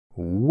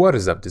What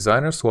is up,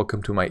 designers?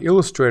 Welcome to my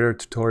Illustrator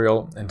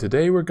tutorial, and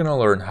today we're going to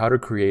learn how to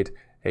create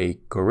a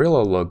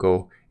gorilla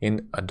logo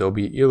in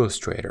Adobe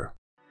Illustrator.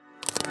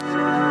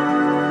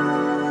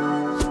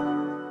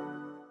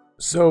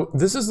 So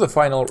this is the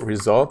final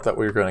result that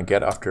we're going to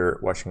get after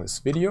watching this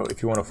video.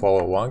 If you want to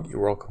follow along,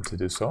 you're welcome to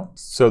do so.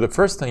 So the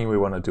first thing we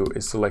want to do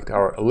is select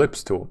our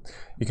ellipse tool.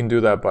 You can do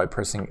that by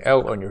pressing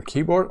L on your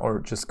keyboard or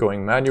just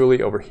going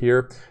manually over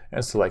here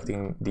and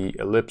selecting the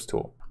ellipse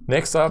tool.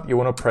 Next up, you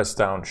want to press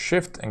down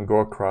Shift and go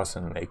across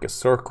and make a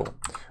circle.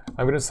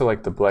 I'm going to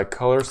select the black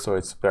color so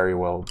it's very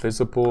well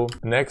visible.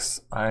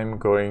 Next, I'm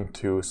going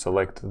to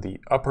select the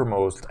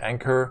uppermost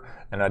anchor,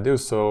 and I do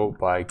so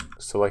by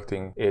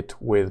selecting it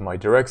with my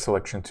direct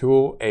selection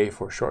tool, A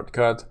for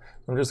shortcut.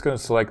 I'm just going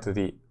to select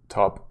the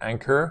top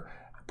anchor,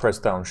 press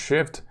down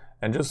Shift,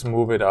 and just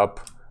move it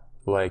up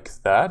like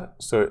that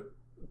so it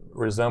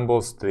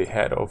resembles the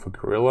head of a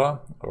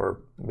gorilla,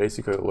 or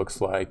basically it looks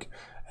like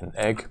an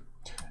egg.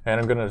 And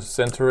I'm going to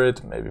center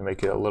it, maybe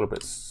make it a little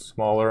bit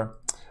smaller.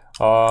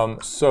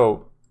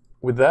 So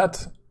with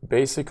that,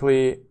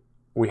 basically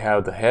we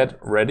have the head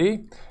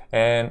ready,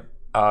 and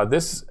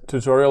this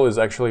tutorial is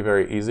actually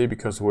very easy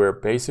because we're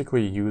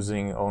basically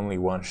using only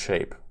one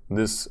shape,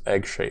 this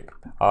egg shape.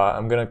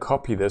 I'm going to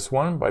copy this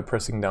one by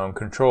pressing down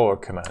Control or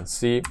Command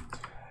C,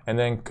 and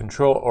then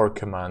Control or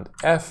Command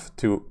F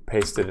to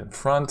paste it in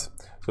front.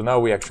 So now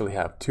we actually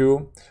have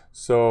two.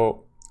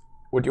 So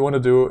what you want to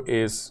do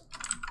is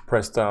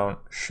press down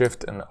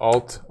Shift and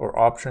Alt or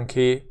Option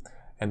key,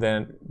 and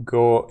then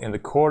go in the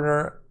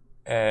corner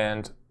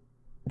and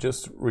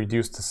just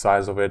reduce the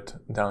size of it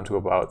down to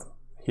about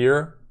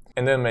here,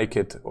 and then make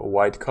it a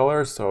white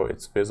color so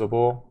it's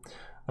visible.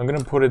 I'm going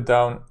to put it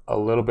down a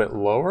little bit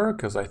lower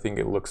because I think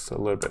it looks a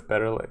little bit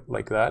better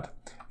like that,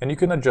 and you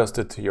can adjust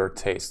it to your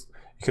taste.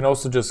 You can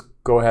also just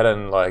go ahead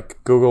and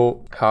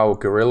Google how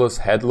gorilla's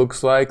head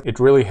looks like.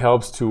 It really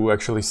helps to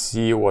actually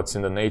see what's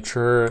in the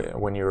nature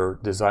when you're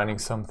designing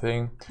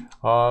something.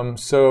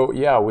 So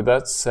yeah, with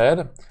that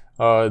said,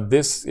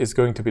 this is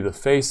going to be the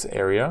face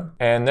area.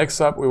 And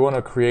next up, we want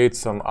to create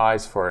some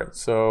eyes for it.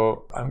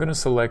 So I'm going to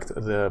select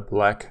the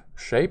black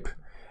shape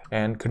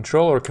and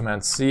Control or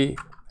Command C,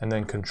 and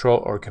then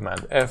Control or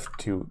Command F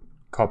to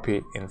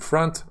copy in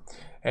front.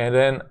 And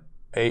then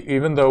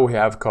even though we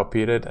have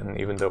copied it, and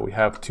even though we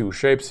have two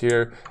shapes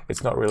here,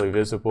 it's not really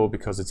visible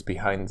because it's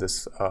behind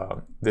this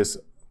this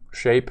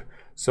shape.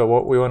 So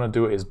what we want to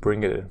do is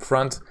bring it in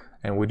front,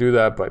 and we do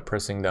that by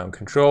pressing down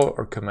Control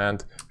or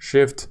Command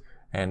Shift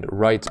and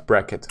right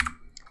bracket.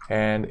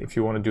 And if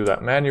you want to do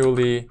that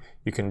manually,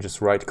 you can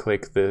just right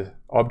click the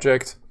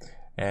object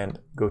and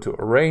go to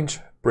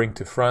Arrange, bring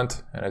to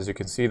front, and as you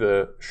can see,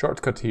 the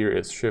shortcut here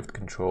is Shift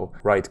Control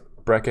right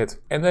bracket,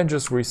 and then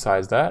just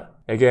resize that.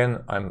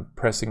 Again, I'm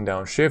pressing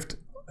down Shift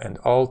and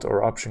Alt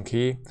or Option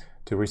key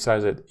to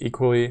resize it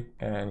equally,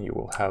 and you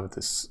will have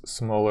this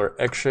smaller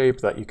egg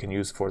shape that you can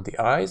use for the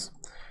eyes.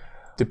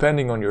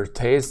 Depending on your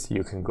taste,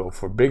 you can go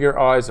for bigger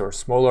eyes or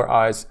smaller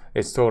eyes.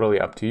 It's totally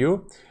up to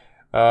you.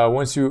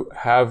 Once you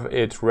have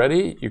it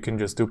ready, you can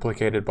just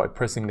duplicate it by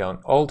pressing down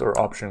Alt or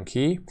Option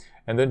key,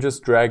 and then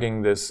just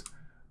dragging this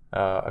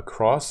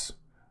across,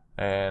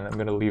 and I'm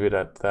going to leave it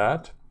at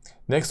that.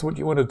 Next, what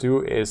you want to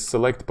do is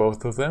select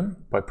both of them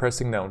by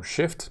pressing down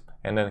Shift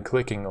and then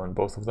clicking on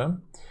both of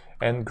them,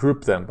 and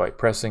group them by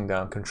pressing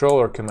down Control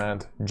or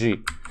Command G.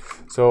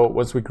 So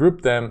once we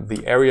group them,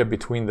 the area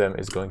between them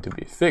is going to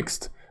be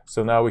fixed.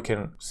 So now we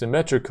can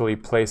symmetrically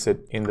place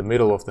it in the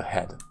middle of the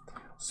head.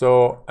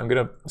 So I'm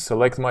going to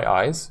select my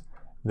eyes,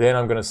 then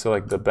I'm going to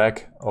select the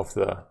back of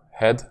the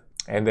head,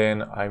 and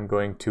then I'm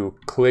going to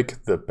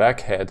click the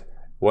back head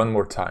one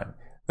more time.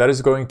 That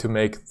is going to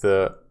make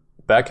the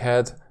back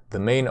head the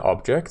main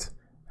object,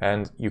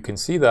 and you can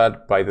see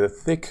that by the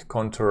thick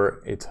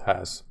contour it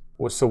has.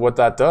 So what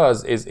that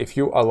does is, if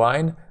you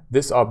align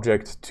this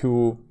object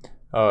to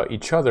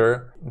each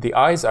other, the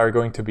eyes are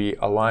going to be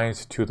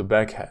aligned to the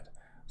back head.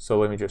 So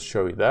let me just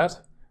show you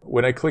that.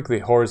 When I click the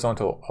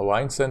horizontal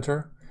align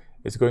center,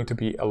 it's going to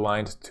be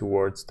aligned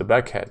towards the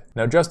back head.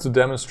 Now, just to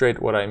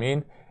demonstrate what I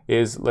mean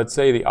is, let's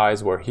say the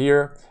eyes were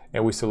here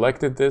and we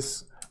selected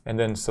this and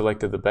then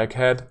selected the back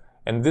head,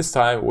 and this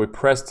time we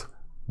pressed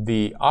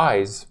the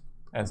eyes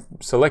and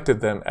selected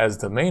them as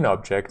the main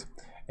object,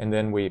 and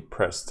then we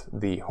pressed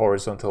the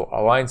horizontal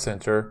align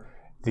center,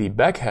 the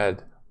back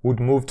head would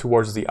move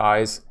towards the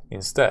eyes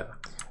instead.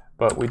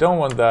 But we don't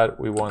want that.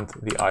 We want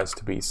the eyes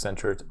to be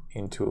centered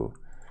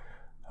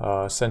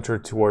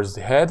towards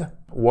the head.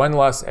 One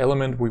last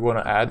element we want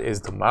to add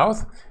is the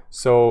mouth.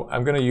 So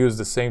I'm going to use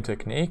the same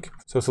technique.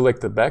 So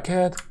select the back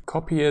head,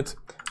 copy it,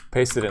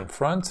 paste it in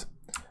front,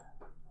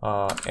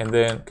 and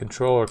then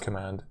Control or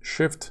Command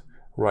Shift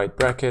right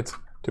bracket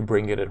to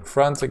bring it in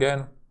front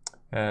again,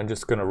 and I'm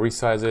just going to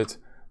resize it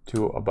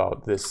to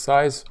about this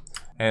size,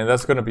 and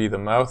that's going to be the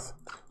mouth.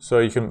 So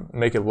you can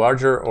make it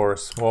larger or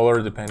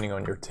smaller depending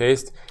on your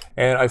taste.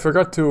 And I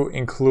forgot to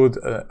include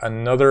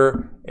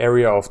another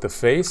area of the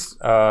face,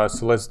 so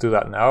let's do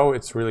that now.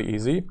 It's really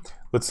easy.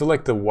 Let's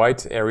select the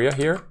white area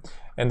here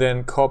and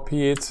then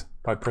copy it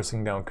by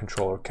pressing down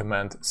Control or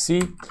Command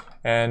C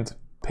and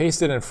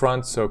paste it in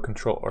front, so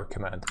Control or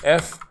Command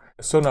F.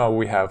 So now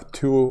we have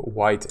two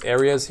white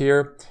areas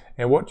here,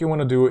 and what you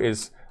want to do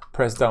is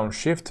press down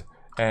Shift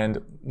and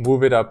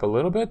move it up a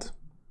little bit,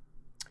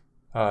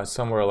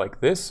 somewhere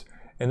like this,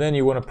 and then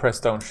you want to press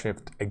down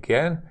Shift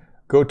again,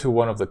 go to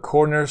one of the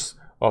corners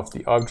of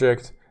the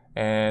object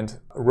and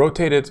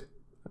rotate it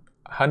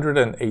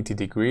 180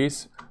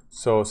 degrees,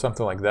 so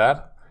something like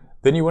that.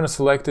 Then you want to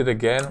select it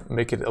again,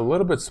 make it a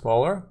little bit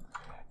smaller,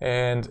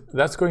 and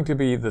that's going to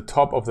be the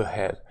top of the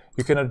head.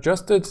 You can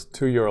adjust it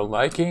to your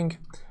liking.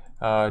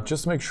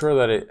 Just make sure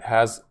that it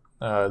has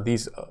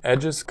these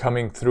edges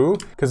coming through,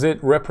 because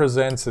it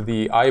represents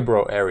the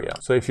eyebrow area.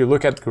 So if you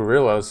look at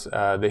gorillas,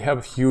 they have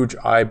a huge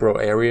eyebrow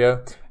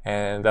area,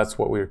 and that's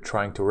what we're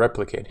trying to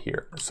replicate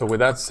here. So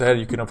with that said,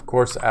 you can of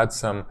course add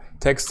some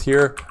text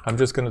here. I'm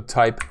just going to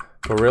type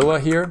gorilla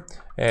here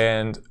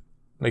and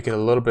make it a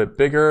little bit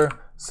bigger.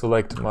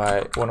 Select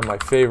one of my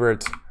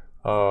favorite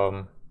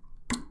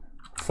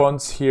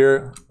fonts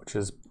here, which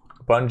is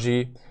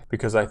Bungee,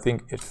 because I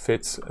think it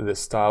fits this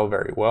style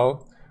very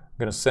well. I'm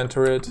going to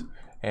center it,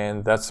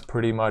 and that's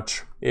pretty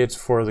much it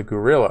for the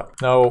gorilla.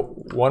 Now,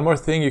 one more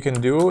thing you can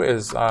do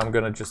is I'm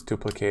going to just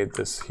duplicate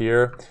this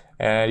here,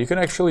 and you can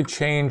actually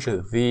change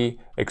the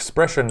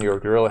expression your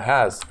gorilla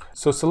has.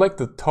 So select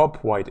the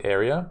top white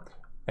area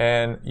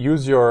and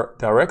use your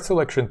direct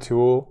selection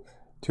tool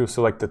to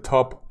select the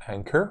top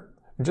anchor.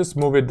 Just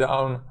move it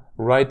down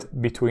right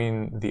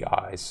between the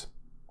eyes,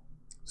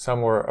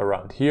 somewhere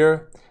around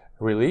here.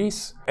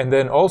 Release, and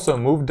then also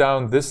move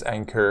down this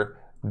anchor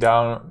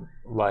down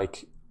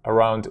like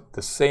around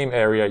the same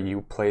area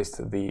you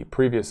placed the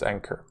previous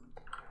anchor.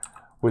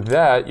 With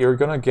that, you're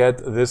gonna get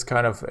this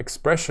kind of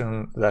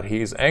expression that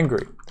he's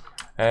angry.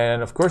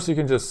 And of course you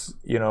can just,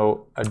 you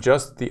know,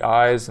 adjust the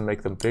eyes and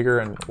make them bigger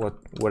and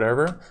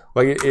whatever.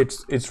 Like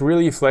it's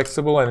really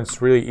flexible, and it's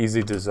really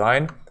easy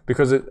design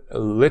because it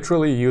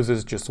literally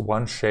uses just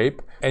one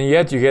shape, and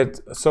yet you get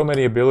so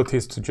many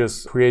abilities to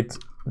just create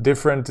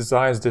different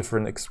designs,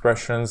 different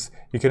expressions.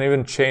 You can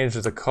even change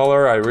the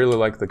color. I really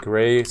like the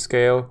gray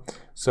scale,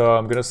 so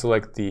I'm gonna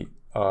select the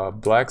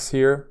blacks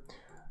here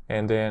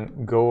and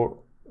then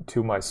go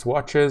to my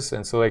swatches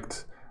and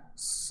select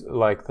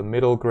like the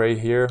middle gray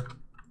here,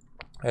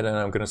 and then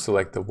I'm gonna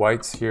select the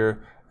whites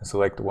here and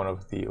select one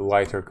of the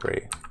lighter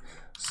gray.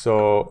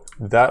 So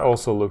that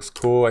also looks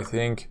cool, I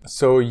think.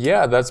 So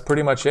yeah, that's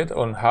pretty much it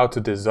on how to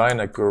design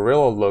a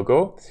gorilla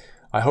logo.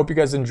 I hope you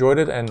guys enjoyed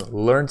it and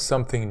learned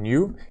something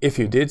new. If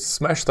you did,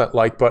 smash that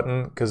like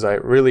button because I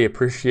really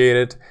appreciate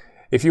it.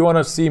 If you want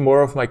to see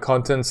more of my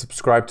content,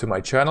 subscribe to my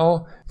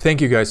channel.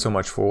 Thank you guys so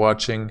much for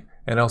watching,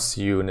 and I'll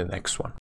see you in the next one.